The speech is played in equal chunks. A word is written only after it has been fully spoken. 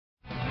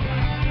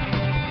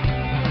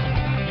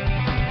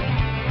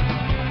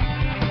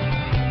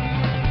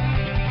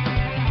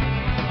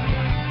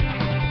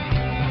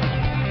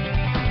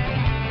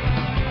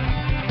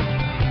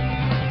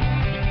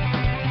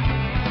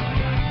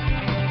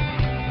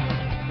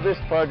This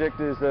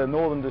project is the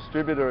Northern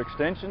Distributor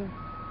Extension.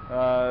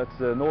 It's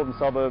the northern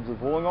suburbs of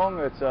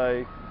Wollongong. It's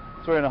a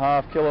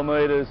 3.5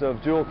 kilometres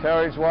of dual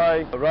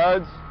carriageway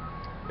roads.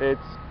 It's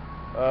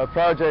a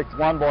project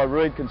won by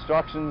Reed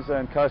Constructions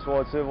and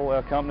Coastwide Civil.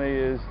 Our company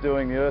is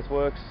doing the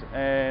earthworks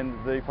and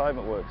the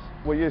pavement works.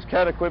 We use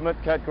CAT equipment,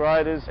 CAT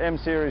graders,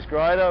 M-series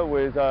grader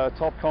with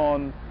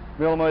Topcon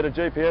Millimetre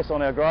GPS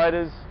on our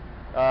graders,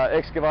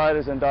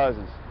 excavators and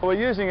dozers. We're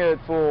using it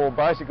for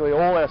basically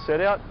all our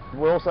set out.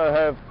 We also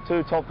have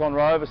 2 Topcon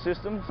rover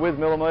systems with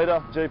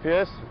Millimetre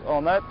GPS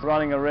on that,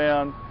 running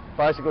around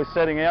basically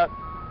setting out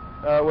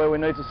where we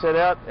need to set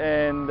out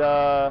and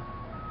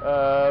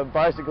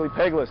basically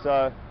pegless.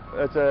 So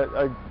it's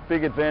a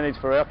big advantage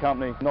for our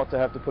company not to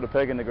have to put a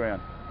peg in the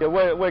ground. Yeah,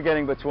 we're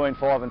getting between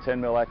 5 and 10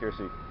 mil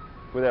accuracy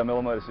with our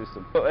Millimetre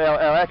system.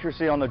 Our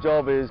accuracy on the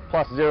job is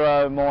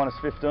 +0,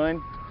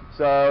 -15.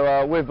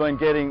 So we've been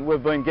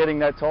getting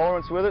that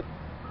tolerance with it.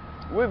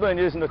 We've been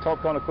using the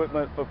Topcon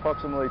equipment for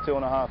approximately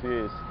 2.5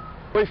 years.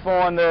 We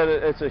find that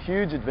it's a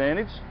huge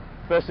advantage,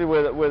 especially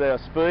with our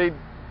speed.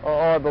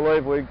 I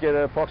believe we get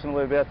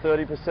approximately about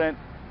 30%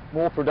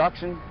 more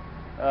production.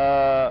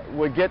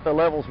 We get the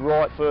levels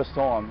right first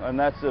time, and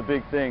that's a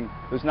big thing.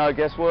 There's no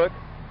guesswork.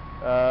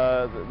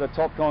 The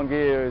Topcon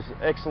gear is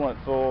excellent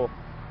for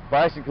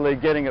basically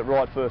getting it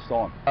right first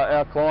time.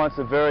 Our clients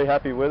are very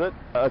happy with it.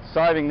 It's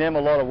saving them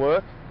a lot of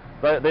work.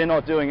 They're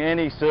not doing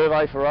any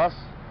survey for us.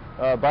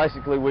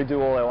 Basically, we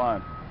do all our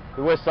own.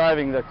 So we're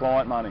saving the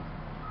client money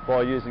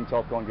by using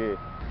Topcon gear.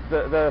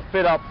 The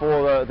fit up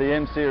for the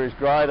M-series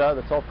grader,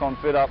 the Topcon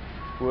fit up,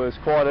 was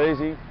quite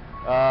easy.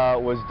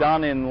 Was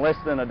done in less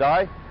than a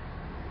day.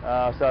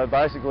 So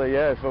basically,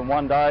 yeah, from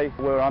one day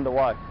we're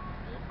underway.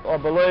 I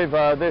believe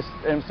this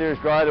M-series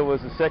grader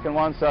was the second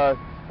one, so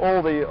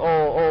all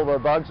the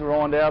bugs were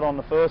ironed out on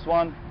the first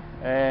one,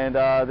 and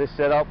this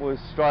setup was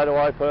straight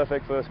away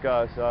perfect first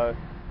go. So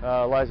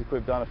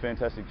LaserQuip done a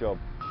fantastic job.